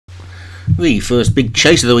The first big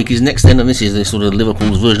chase of the week is next then, and this is the sort of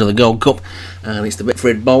Liverpool's version of the Gold Cup, and it's the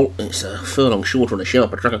Betfred Bowl. It's a furlong shorter on a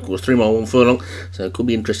sharper track, of course, 3 mile 1 furlong, so it could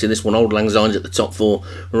be interesting. This one, Old Lang Syne's at the top for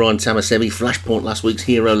Ryan Tamasevi, Flashpoint last week's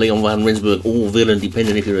hero, Leon Van Rensburg, all villain,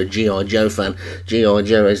 depending if you're a G.I. Joe fan. G.I.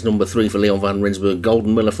 Joe is number 3 for Leon Van Rensburg,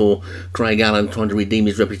 Golden Miller for Craig Allen, trying to redeem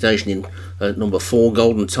his reputation in number 4,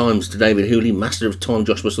 Golden Times to David Hooley, Master of Time,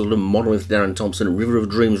 Joshua Sutherland, Monolith, Darren Thompson, River of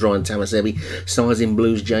Dreams, Ryan Tamasevi, Size in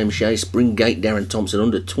Blues, James Shea, Spring Gate, Darren Thompson,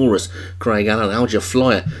 Under Taurus, Craig Allen, Alger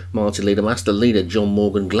Flyer, Martin Leader, Master Leader, John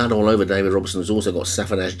Morgan, Glad All Over, David Robertson has also got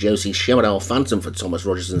Safanash Josie, Shemardale Phantom for Thomas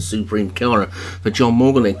Rogers and Supreme Cara for John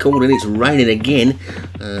Morgan. They're called in, it's raining again,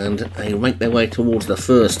 and they make their way towards the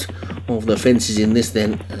first of the fences in this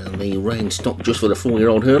then, and the rain stopped just for the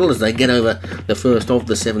 4-year-old hurdle as they get over the first of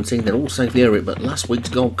the 17. They're all safely over it, but last week's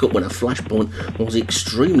Gold Cup winner Flashpoint was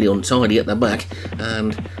extremely untidy at the back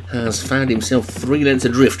and has found himself 3 lengths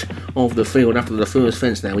adrift of the field after the first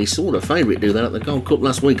fence. Now, he saw the favourite do that at the Gold Cup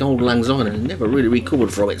last week, Old Lang Syne, and never really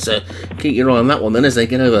recovered from it, so keep your eye on that one then as they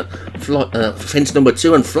get over fence number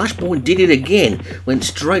 2, and Flashpoint did it again, went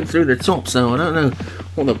straight through the top, so I don't know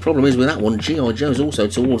what the problem is with that one. G.I. Joe's also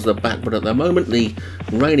towards the back, but at the moment the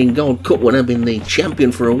reigning Gold Cup winner, been the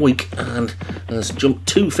champion for a week and has jumped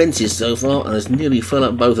 2 fences so far and has nearly fell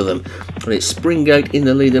at both of them. And it's Springgate in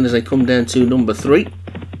the lead then as they come down to number 3.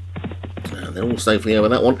 They're all safely over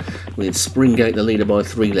that one, with Springgate the leader by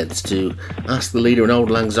 3 lengths to Ask the Leader and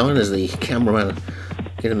Old Lang Syne as the cameraman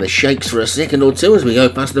getting the shakes for a second or two as we go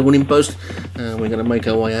past the winning post. We're going to make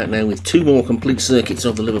our way out now with 2 more complete circuits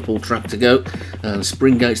of the Liverpool track to go, and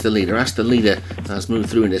Springgate's the leader. Ask the Leader has moved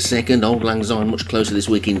through into 2nd, Old Lang Syne much closer this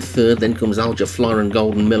week in 3rd, then comes Alger Flyer and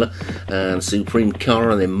Golden Miller and Supreme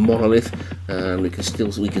Cara, and then Monolith, and we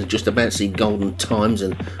can just about see Golden Times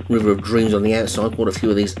and River of Dreams on the outside. Quite a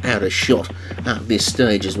few of these out of shot at this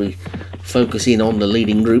stage as we focus in on the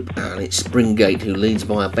leading group, and it's Springgate who leads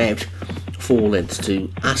by about 4 lengths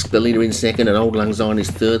to Ask the Leader in 2nd, and Old Lang Syne is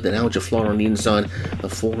 3rd, then Alger Flyer on the inside, a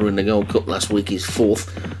faller in the Gold Cup last week, is 4th,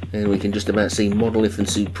 and we can just about see Monolith and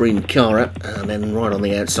Supreme Cara, and then right on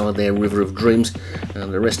the outside there River of Dreams,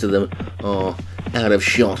 and the rest of them are out of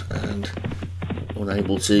shot and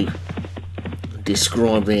unable to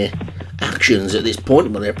describe their actions at this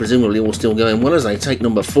point, but they're presumably all still going well as they take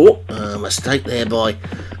number 4. Mistake there by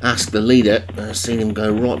Ask the Leader, seen him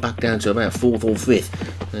go right back down to about 4th or 5th.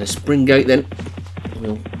 Springgate then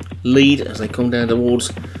will lead as they come down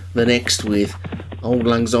towards the next, with Old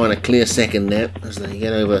Lang Syne a clear 2nd now as they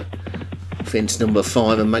get over fence number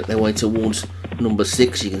 5 and make their way towards number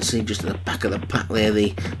 6. You can see just at the back of the pack there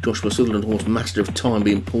the Joshua Sutherland horse Master of Time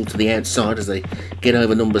being pulled to the outside as they get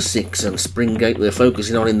over number 6, and Springgate we're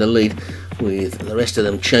focusing on in the lead with the rest of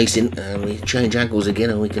them chasing, and we change angles again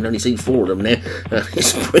and we can only see 4 of them now.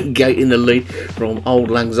 Springgate in the lead from Old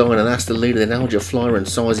Lang Syne and Ask the Leader, then Alger Flyer and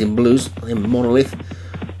Size in Blues, and then Monolith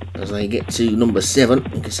as they get to number 7.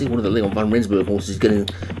 You can see one of the Leon Van Rensburg horses is getting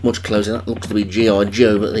much closer. That looks to be G.I.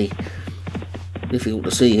 Joe, but difficult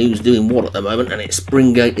to see who's doing what at the moment, and it's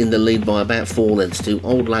Springgate in the lead by about 4 lengths to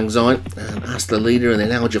Old Lang Syne and Ask the Leader, and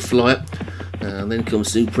then Alger Flyer, and then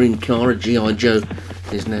comes Supreme Cara. G.I. Joe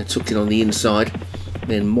is now tucked in on the inside,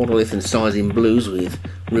 then Monolith and Size in Blues with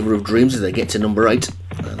River of Dreams as they get to number 8,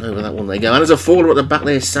 and over that one they go. And there's a faller at the back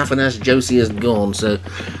there, Safanash Josie has gone, so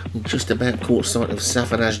just about caught sight of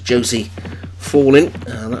Safanash Josie falling,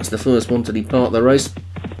 and that's the first one to depart the race.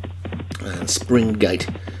 And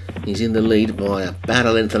Springgate is in the lead by about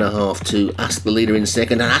 1.5 lengths to Ask the Leader in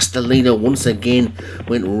 2nd, and Ask the Leader once again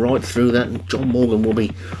went right through that, and John Morgan will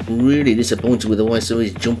be really disappointed with the way some of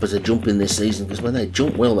his jumpers are jumping this season, because when they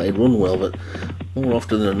jump well they run well, but more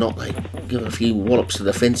often than not they give a few wallops to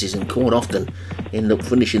the fences and quite often end up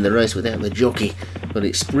finishing the race without the jockey. But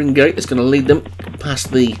it's Springgate that's going to lead them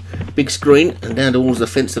past the big screen and down towards the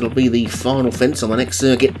fence that'll be the final fence on the next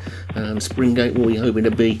circuit, and Springgate will be hoping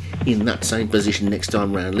to be in that same position next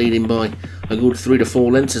time round, leading by a good 3 to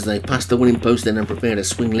 4 lengths as they pass the winning post then and prepare to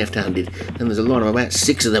swing left-handed. And there's a line of about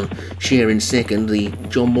 6 of them sharing 2nd, the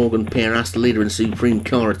John Morgan pair, Ask the Leader and Supreme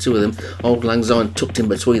Cara, 2 of them. Old Lang Syne tucked in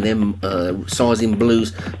between them, Size in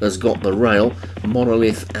Blues has got the rail,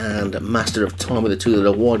 Monolith and Master of Time with the 2 that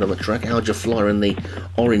are wide on the track. Alger Flyer in the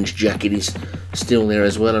orange jacket is still there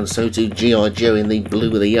as well, and so too G.I. Joe in the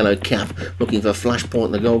blue with a yellow cap, looking for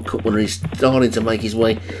Flashpoint. The Gold Cup winner is starting to make his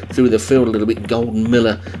way through the field a little bit. Golden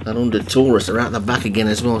Miller and Under Taurus are out the back again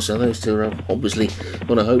as well, so those 2 are obviously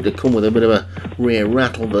going to hope to come with a bit of a rare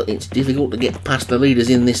rattle, but it's difficult to get past the leaders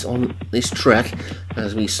in this on this track,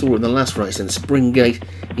 as we saw in the last race, and Springgate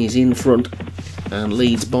is in front and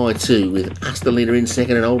leads by 2 with Asta Leader in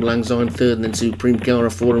second and Old Lang Syne third, and then Supreme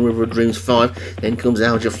Cara 4 and River of Dreams 5. Then comes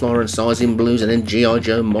Alja Flora and Size in Blues, and then G.I.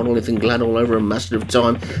 Joe, Monolith and Glad all over and Master of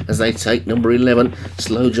Time as they take number 11.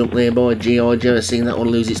 Slow jump there by G.I. Joe, seeing that one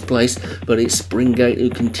lose its place, but it's Springgate who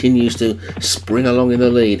continues to spring along in the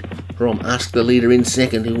lead from Ask the Leader in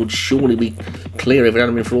second, who would surely be clear if it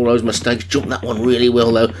hadn't been for all those mistakes. Jumped that one really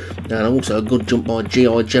well though, and also a good jump by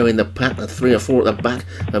G.I. Joe in the pack. The 3 or 4 at the back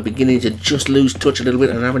are beginning to just lose touch a little bit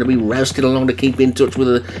and having to be rousted along to keep in touch with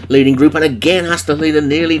the leading group. And again, Ask the Leader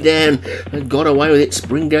nearly down and got away with it.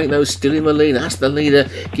 Springgate though still in the lead. Ask the Leader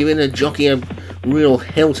giving the jockey a real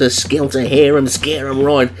helter-skelter, hair-em-scare-em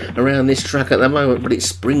ride around this track at the moment, but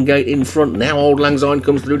it's Springgate in front. Now Old Lang Syne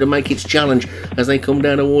comes through to make its challenge as they come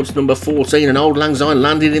down towards number 14, and Old Lang Syne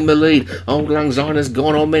landed in the lead. Old Lang Syne has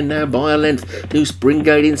gone on then now by a length to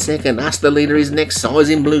Springgate in second. Ask the Leader is next. Size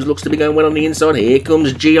in Blues looks to be going well on the inside. Here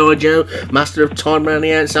comes G.I. Joe, Master of Time round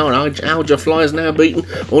the outside. Alja Fly is now beaten.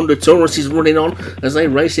 Under Taurus is running on as they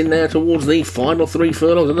race in now towards the final 3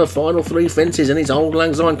 furlongs and the final 3 fences, and it's Old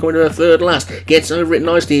Lang Syne coming to the third last. Gets over it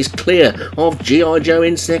nicely, is clear of G.I. Joe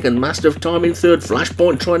in second, Master of Time in third,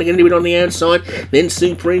 Flashpoint trying to get into it on the outside, then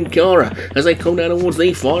Supreme Cara as they come down towards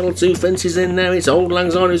the final 2 fences. Then now it's Old Lang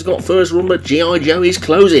Syne who's got first run, but G.I. Joe is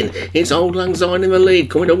closing. It's Old Lang Syne in the lead,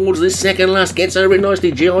 coming towards this second last, gets over it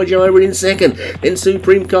nicely, G.I. Joe over it in second, then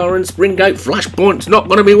Supreme Cara and Springgate. Flashpoint's not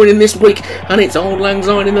going to be winning this week, and it's Old Lang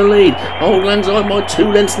Syne in the lead. Old Lang Syne by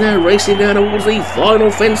 2 lengths now, racing down towards the final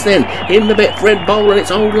fence then, in the Betfred Bowl, and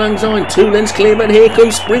it's Old Lang Syne, 2 lengths clear, but here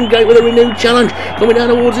comes Springgate with a renewed challenge, coming down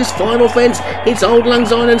towards this final fence. It's Old Lang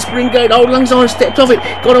Syne and Springgate. Old Lang Syne stepped off it,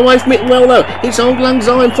 got away from it well though. It's Old Lang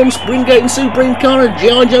Syne from Springgate and Supreme Cara.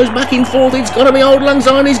 G.I. Joe's back in fourth. It's got to be Old Lang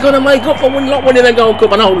Syne. He's going to make up for not winning the Gold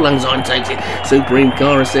Cup, and Old Lang Syne takes it. Supreme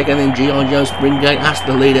Cara second, then G.I. Joe, Springgate, Ask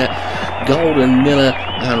the Leader, Golden Miller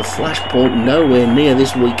and Flashpoint nowhere near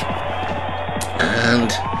this week.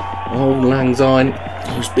 And Old Lang Syne,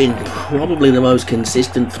 who's been probably the most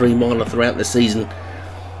consistent 3-miler throughout the season,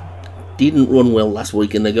 didn't run well last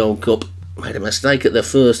week in the Gold Cup. Made a mistake at the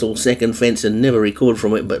first or second fence and never recovered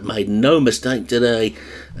from it, but made no mistake today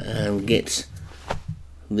and gets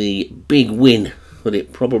the big win that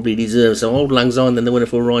it probably deserves. So Old Lang Syne, then the winner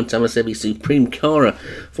for Ryan Tamasebi. Supreme Cara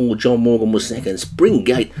for John Morgan was second.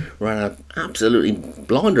 Springgate ran an absolutely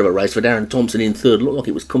blinder of a race for Darren Thompson in third. Looked like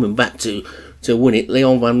it was coming back to win it.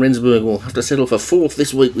 Leon van Rensburg will have to settle for fourth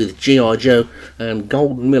this week with G.I. Joe, and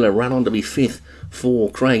Golden Miller ran on to be fifth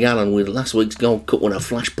for Craig Allen, with last week's Gold Cup winner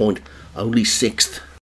Flashpoint only 6th.